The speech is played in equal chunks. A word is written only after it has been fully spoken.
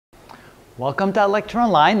Welcome to Lecture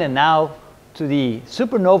Online, and now to the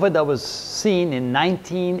supernova that was seen in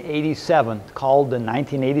 1987, called the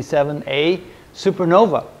 1987 A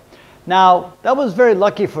Supernova. Now, that was very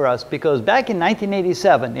lucky for us because back in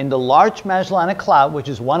 1987, in the Large Magellanic Cloud, which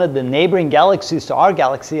is one of the neighboring galaxies to our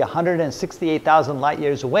galaxy, 168,000 light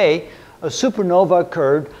years away, a supernova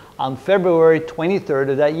occurred on February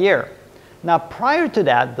 23rd of that year. Now, prior to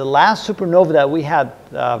that, the last supernova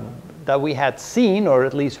that we had seen, or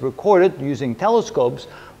at least recorded using telescopes,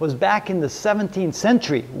 was back in the 17th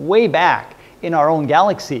century, way back in our own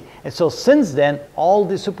galaxy. And so since then, all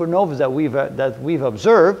the supernovas that we've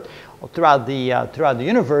observed throughout the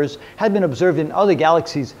universe had been observed in other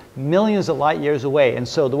galaxies millions of light years away. And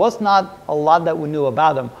so there was not a lot that we knew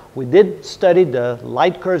about them. We did study the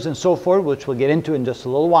light curves and so forth, which we'll get into in just a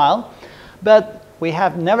little while. But we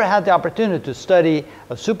have never had the opportunity to study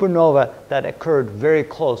a supernova that occurred very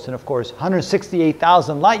close. And of course,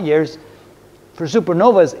 168,000 light years for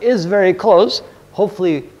supernovas is very close.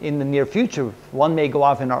 Hopefully in the near future, one may go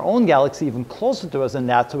off in our own galaxy even closer to us than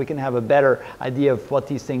that, so we can have a better idea of what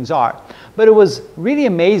these things are. But it was really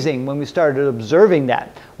amazing when we started observing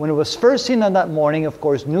that. When it was first seen on that morning, of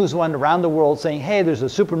course, news went around the world saying, hey, there's a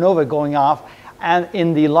supernova going off and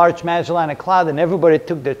in the Large Magellanic Cloud, and everybody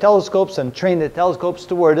took their telescopes and trained their telescopes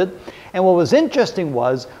toward it. And what was interesting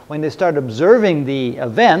was when they started observing the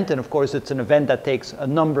event, and of course it's an event that takes a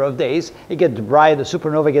number of days, it gets bright, the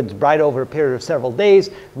supernova gets bright over a period of several days,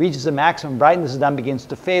 reaches the maximum brightness, and then begins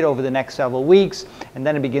to fade over the next several weeks, and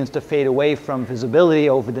then it begins to fade away from visibility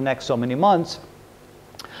over the next so many months.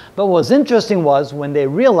 But what was interesting was when they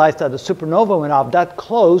realized that the supernova went off that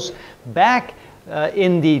close, back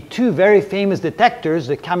in the two very famous detectors,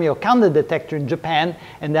 the Kamiokande detector in Japan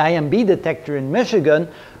and the IMB detector in Michigan,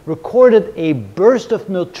 recorded a burst of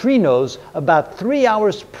neutrinos about 3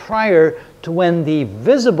 hours prior to when the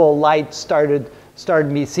visible light started to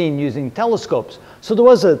be seen using telescopes. So there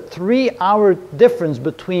was a 3-hour difference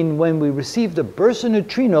between when we received a burst of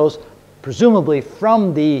neutrinos, presumably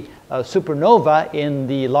from the supernova in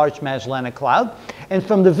the Large Magellanic Cloud, and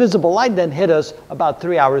from the visible light that hit us about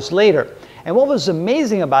 3 hours later. And what was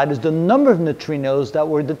amazing about it is the number of neutrinos that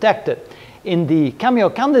were detected. In the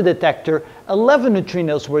Kamiokande detector, 11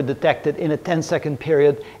 neutrinos were detected in a 10-second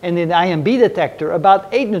period, and in the IMB detector,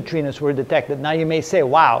 about 8 neutrinos were detected. Now you may say,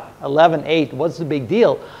 wow, 11, 8, what's the big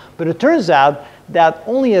deal? But it turns out that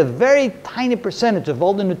only a very tiny percentage of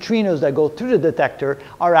all the neutrinos that go through the detector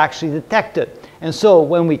are actually detected. And so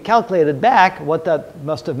when we calculated back, what that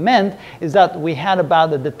must have meant is that we had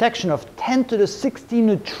about a detection of 10 to the 16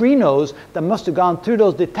 neutrinos that must have gone through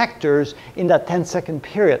those detectors in that 10-second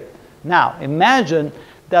period. Now, imagine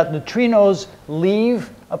that neutrinos leave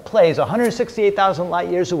a place 168,000 light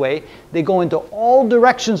years away. They go into all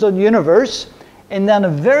directions of the universe, and then a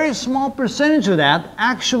very small percentage of that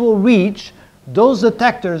actually reach those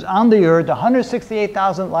detectors on the Earth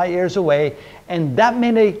 168,000 light years away, and that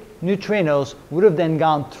many neutrinos would have then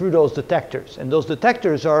gone through those detectors. And those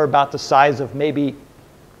detectors are about the size of maybe,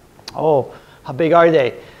 oh, how big are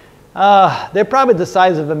they? They're probably the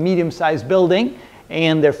size of a medium-sized building,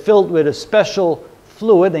 and they're filled with a special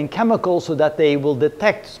fluid and chemicals so that they will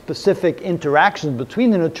detect specific interactions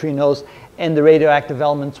between the neutrinos and the radioactive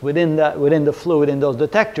elements within the fluid in those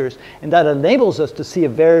detectors. And that enables us to see a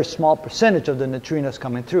very small percentage of the neutrinos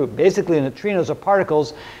coming through. Basically, neutrinos are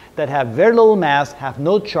particles that have very little mass, have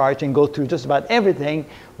no charge, and go through just about everything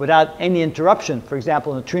without any interruption. For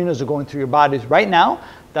example, neutrinos are going through your bodies right now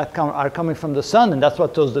that are coming from the sun, and that's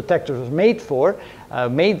what those detectors were made for.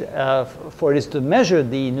 For is to measure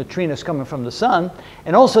the neutrinos coming from the sun,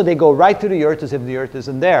 and also they go right through the Earth as if the Earth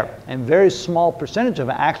isn't there. And very small percentage of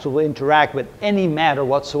them actually interact with any matter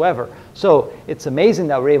whatsoever. So it's amazing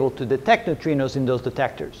that we're able to detect neutrinos in those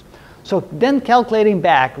detectors. So then calculating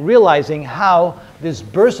back, realizing how this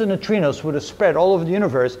burst of neutrinos would have spread all over the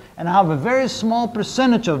universe, and how a very small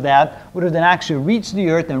percentage of that would have then actually reached the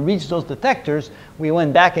Earth and reached those detectors, we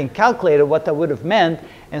went back and calculated what that would have meant.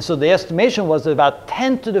 And so the estimation was that about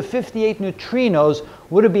 10 to the 58 neutrinos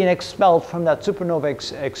would have been expelled from that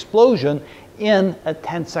supernova explosion in a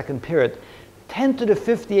 10-second period. 10 to the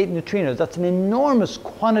 58 neutrinos, that's an enormous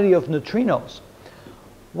quantity of neutrinos.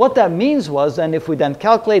 What that means was, and if we then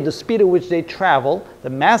calculate the speed at which they travel, the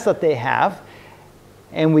mass that they have,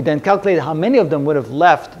 and we then calculate how many of them would have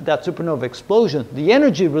left that supernova explosion, the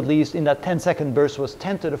energy released in that 10-second burst was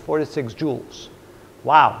 10 to the 46 joules.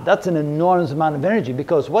 Wow, that's an enormous amount of energy,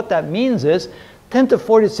 because what that means is 10 to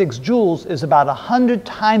 46 joules is about 100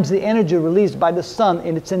 times the energy released by the sun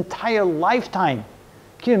in its entire lifetime.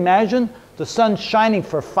 Can you imagine the sun shining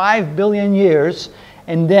for 5 billion years,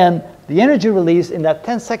 and then the energy released in that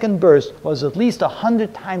 10-second burst was at least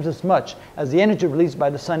 100 times as much as the energy released by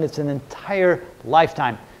the sun its entire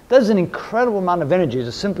lifetime. That is an incredible amount of energy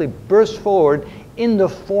to simply burst forward in the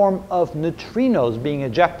form of neutrinos being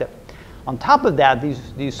ejected. On top of that, these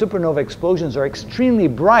supernova explosions are extremely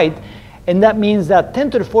bright, and that means that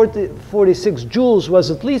 10 to the 46 joules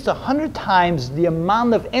was at least 100 times the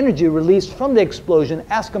amount of energy released from the explosion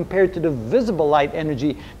as compared to the visible light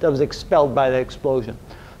energy that was expelled by the explosion.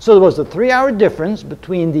 So there was a 3-hour difference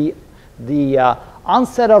between the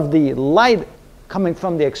onset of the light coming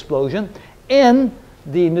from the explosion and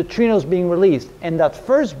the neutrinos being released. And that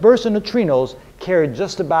first burst of neutrinos carried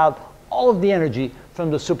just about all of the energy from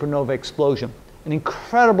the supernova explosion. An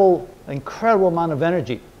incredible amount of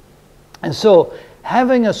energy. And so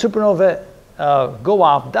having a supernova go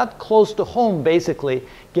off that close to home basically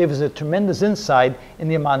gave us a tremendous insight in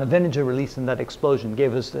the amount of energy released in that explosion,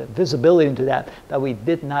 gave us the visibility into that we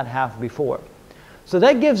did not have before. So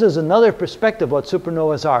that gives us another perspective what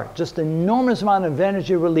supernovas are. Just an enormous amount of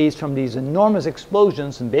energy released from these enormous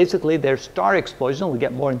explosions, and basically they're star explosions. We'll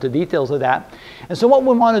get more into details of that. And so what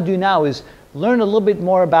we want to do now is learn a little bit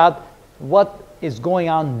more about what is going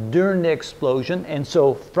on during the explosion. And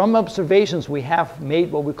so from observations we have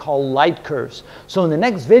made what we call light curves. So in the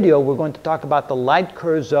next video we're going to talk about the light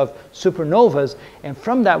curves of supernovas, and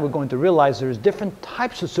from that we're going to realize there's different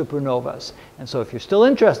types of supernovas. And so if you're still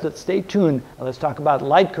interested, stay tuned and let's talk about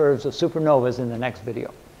light curves of supernovas in the next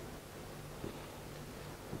video.